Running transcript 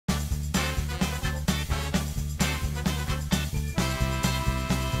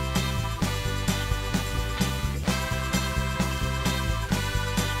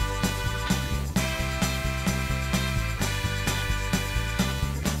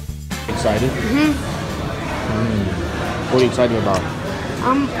excited? What are you excited about?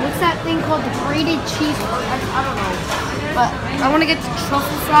 What's that thing called? The grated cheese? I don't know. But I want to get the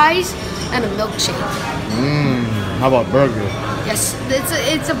truffle fries and a milkshake. How about burger? Yes,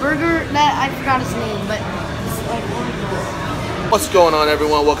 it's a burger that I forgot its name, but it's like What's going on,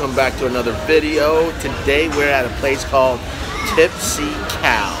 everyone? Welcome back to another video. Today we're at a place called Tipsy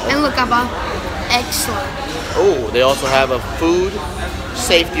Cow. And look, Abba, excellent. Oh, they also have a food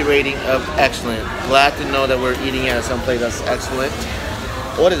safety rating of excellent. Glad to know that we're eating at some place that's excellent.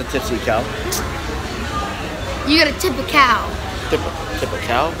 What is a Tipsy Cow? You gotta tip a cow. Tip a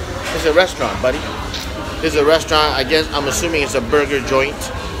cow? It's a restaurant, buddy. It's a restaurant. I guess I'm assuming it's a burger joint.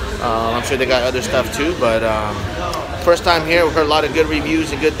 I'm sure they got other stuff too, but first time here. We've heard a lot of good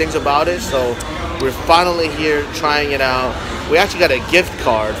reviews and good things about it, so we're finally here trying it out. We actually got a gift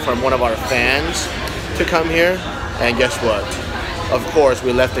card from one of our fans to come here, and guess what? Of course,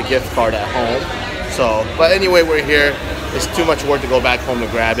 we left the gift card at home. So, but anyway, we're here. It's too much work to go back home to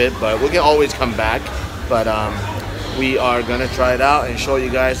grab it, but we can always come back. But we are gonna try it out and show you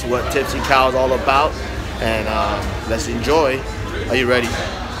guys what Tipsy Cow is all about, and let's enjoy. Are you ready?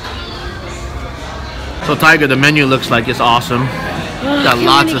 So Tiger, the menu looks like it's awesome. Got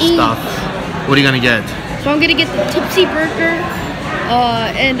lots of stuff. What are you gonna get? So I'm gonna get the Tipsy burger,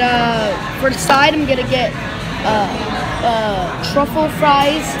 and for the side I'm gonna get truffle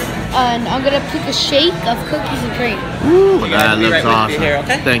fries, and I'm gonna pick a shake of cookies and cream. Ooh, that looks awesome. Here,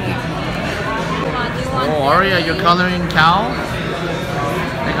 okay? Thank you. Oh, Aria, you're coloring cow?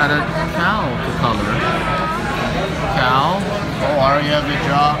 They got a cow to color. Cow. Oh, Aria, good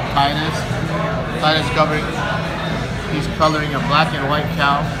job. Titus covering. He's coloring a black and white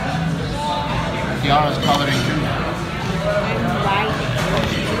cow. Tiara's coloring too.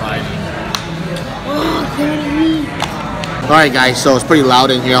 Alright guys, so it's pretty loud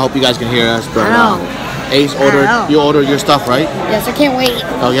in here. I hope you guys can hear us. But Ace you ordered your stuff, right? Yes, I can't wait.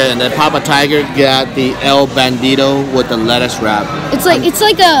 Okay, and then Papa Tiger got the El Bandito with the lettuce wrap. It's like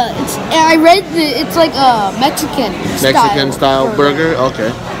I read it's like a Mexican style burger.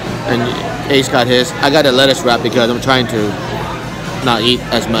 Okay. And Ace got his. I got a lettuce wrap because I'm trying to not eat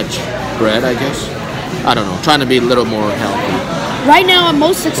as much bread, I guess. I don't know. Trying to be a little more healthy. Right now, I'm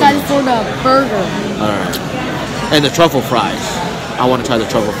most excited for the burger. Alright. And the truffle fries. I want to try the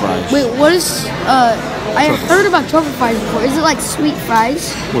truffle fries. Wait, what is... I heard about truffle fries before. Is it like sweet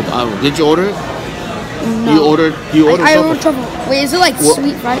fries? Did you order it? No. You ordered I ordered truffle. Wait, is it like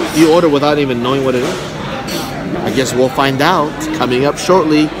sweet fries? You ordered without even knowing what it is? I guess we'll find out. Coming up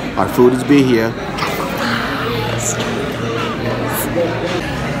shortly. Our food is be here.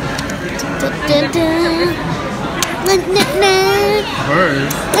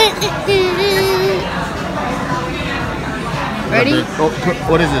 Ready?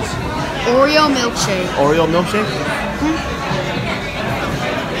 What is this? Oreo milkshake. Oreo milkshake?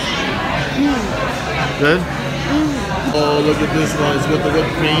 Good? Oh, look at this one. It's with the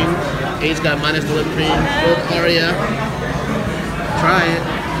whipped cream. Ace got minus the whipped cream. Oh, Aria. Try it.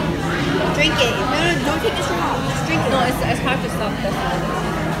 Drink it. No, don't take this from home. Just drink it. No, it's hard to stop.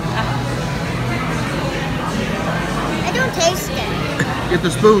 I don't taste it. Get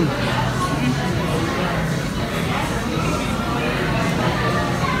the spoon.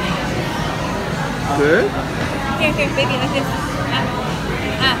 Good? Here, baby, like this.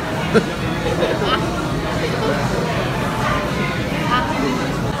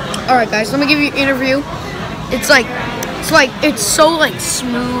 Alright guys, let me give you an interview. It's so like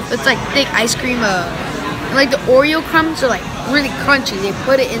smooth. It's like thick ice cream. And like the Oreo crumbs are like really crunchy. They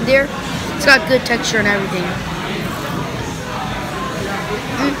put it in there. It's got good texture and everything.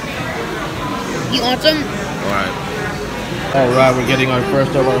 You want some? Alright, we're getting our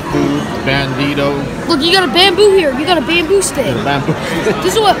first of our food, Bandito. Look, you got a bamboo here. You got a bamboo stick. Bamboo.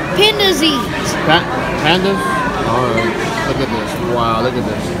 This is what pandas eat. Pandas? Alright, look at this. Wow, look at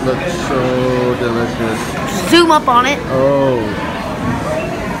this. Looks so delicious. Zoom up on it. Oh.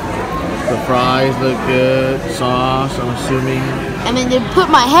 The fries look good. Sauce, I'm assuming. And then they put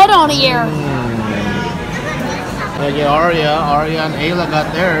my head on here. Like Aria and Ayla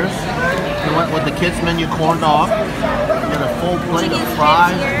got theirs. They went with the kids menu corn dog. Get a full plate of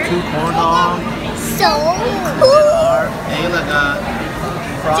fries and 2 corn dogs. So cool. Ayla got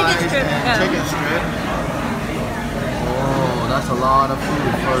fries Chicken strip. and chicken strip. Oh, that's a lot of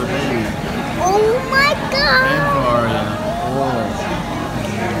food for the baby. Oh my god. And for Aria. Oh.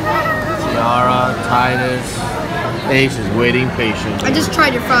 Tiara, Titus. Ace is waiting patiently. I just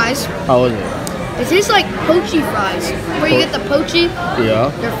tried your fries. How was it? It tastes like poachy fries. Where you get the poachy, Yeah.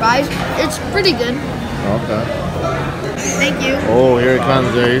 their fries. It's pretty good. Okay. Thank you. Oh, here it comes,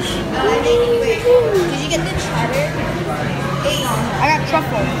 guys. Did you get the cheddar? I got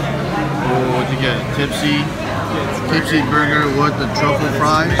truffle. Oh, what'd you get? Tipsy burger with the truffle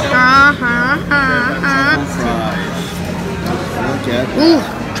fries. Truffle fries. Okay. Ooh,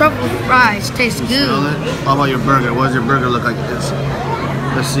 truffle fries taste Smell good. it? How about your burger? What does your burger look like?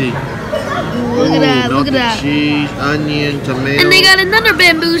 Let's see. Ooh, look at that, look at that. Cheese, onion, tomato. And they got another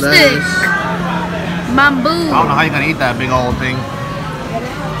bamboo stick. Bamboo. I don't know how you're gonna eat that big old thing.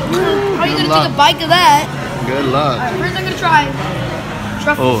 How are you gonna take a bite of that? Good luck. Alright, first I'm gonna try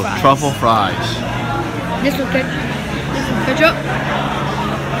truffle fries. Truffle fries. This one ketchup.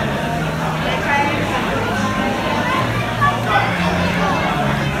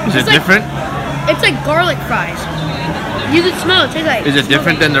 Is it different? It's like garlic fries. You can smell it. It tastes like. Is it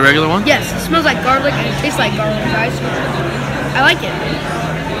different than the regular one? Yes, it smells like garlic and it tastes like garlic fries. I like it.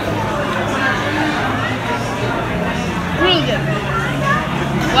 Really good.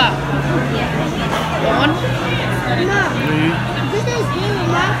 Wow. One.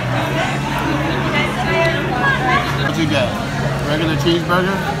 What you get? Regular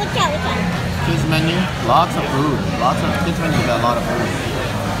cheeseburger? Kids menu? Lots of food. Kids menu got a lot of food.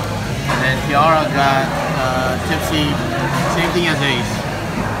 And then Tiara got tipsy, same thing as Ace.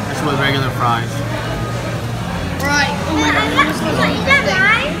 Just with regular fries. Right. Oh my god.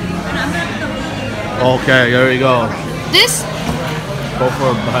 Okay, there you go. This? Go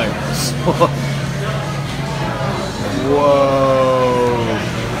for a bite. Whoa.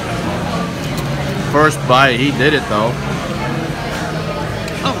 First bite, he did it though.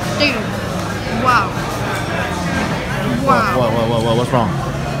 Oh, dude. Wow. Wow. Whoa, what's wrong?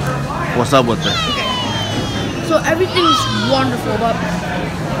 What's up with it? Okay. So everything's wonderful, but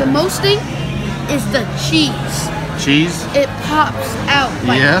the most thing is the cheese. Cheese? It pops out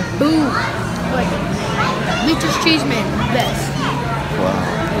like boom. Like Nature's Cheese Man, best.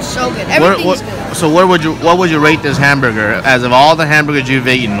 Wow. It's so good. Everything's good. So what would you rate this hamburger? As of all the hamburgers you've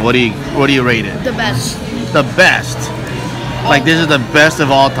eaten, what do you rate it? The best. The best. Like this is the best of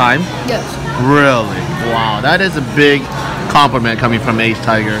all time? Yes. Really? Wow, that is a big compliment coming from Ace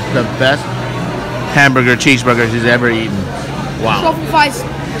Tiger. The best hamburger, cheeseburger he's ever eaten. Wow. Truffle fries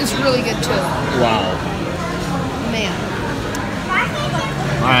is really good too. Wow. Man.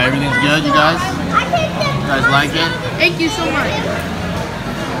 Alright, everything's good, you guys? You guys like it? Thank you so much.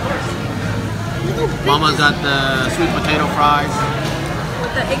 Mama's got the sweet potato fries.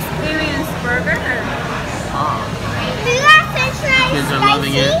 The experience burger? Kids are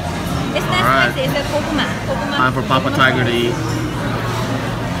loving it. It's not spicy, it's a kokuma. Time for Papa Tiger to eat.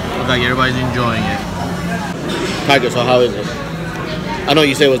 Looks like everybody's enjoying it. Tiger, so how is it? I know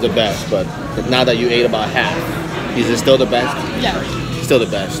you say it was the best, but now that you ate about half, is it still the best? Yeah. Still the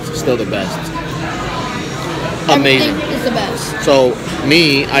best. Still the best. Amazing. Everything is the best. So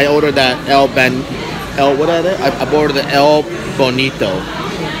me, I ordered that what are they? I ordered the El Bonito.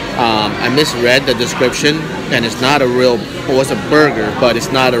 I misread the description, and it's not a real. Well, it's a burger, but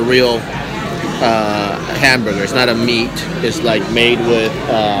it's not a real hamburger. It's not a meat. It's like made with.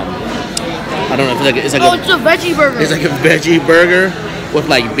 I don't know. It's like it's a veggie burger. It's like a veggie burger with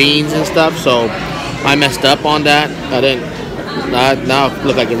like beans and stuff. So I messed up on that. I didn't. Now I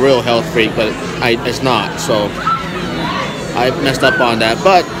look like a real health freak, but it's not. So I messed up on that.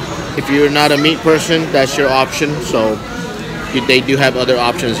 But if you're not a meat person, that's your option. So they do have other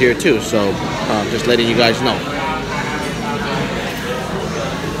options here too. So just letting you guys know.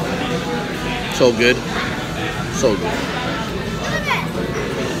 So good. So good.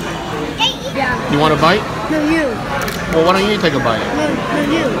 Yeah. You want a bite? No, you. Well, why don't you take a bite? No,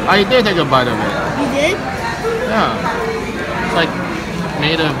 you. I did take a bite of it. You did? Yeah. It's like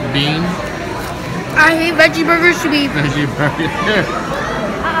made of bean. I hate veggie burgers to be. Veggie burger. Here.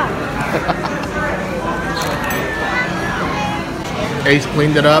 Ace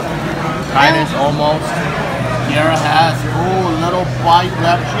cleaned it up. Titus almost. Tiara has a little bite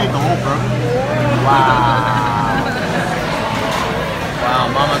left. She ate the whole burger. Wow. Wow,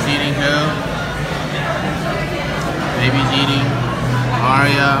 Mama's eating too. Baby's eating.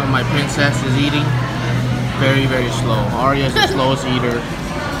 Aria, my princess, is eating. Very, very slow. Aria is the slowest eater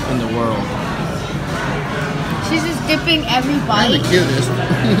in the world. She's just dipping every bite. And the cutest.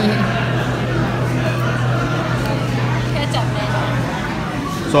 Ketchup,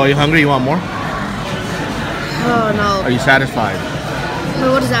 man. So are you hungry? You want more? Oh no. Are you satisfied? Wait,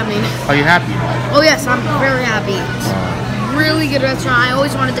 what does that mean? Are you happy? Oh yes, I'm very happy. Really good restaurant. I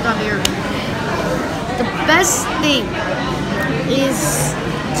always wanted to come here. The best thing is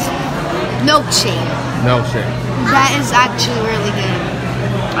milkshake. Milkshake. That is actually really good.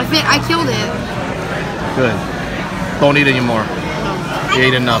 I think I killed it. Good. Don't eat anymore. You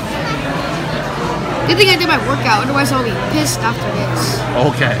ate enough. Good thing I did my workout, otherwise I'll be pissed after this.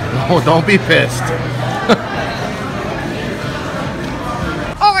 Okay. No, don't be pissed.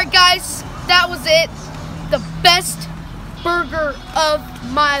 Alright guys, that was it. The best burger of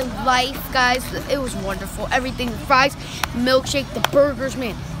my life, guys. It was wonderful. Everything, the fries, milkshake, the burgers,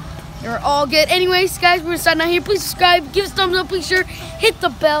 man. They're all good. Anyways, guys, we're gonna sign out here. Please subscribe, give us a thumbs up, please share, hit the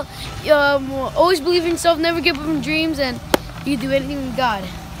bell. Always believe in yourself, never give up on dreams, and you can do anything with God.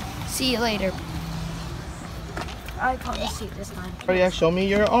 See you later. I can't see it this time. Aria, show me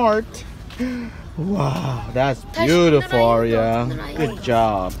your art. Wow, that's beautiful, Aria. Good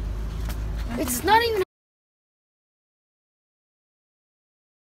job. It's not even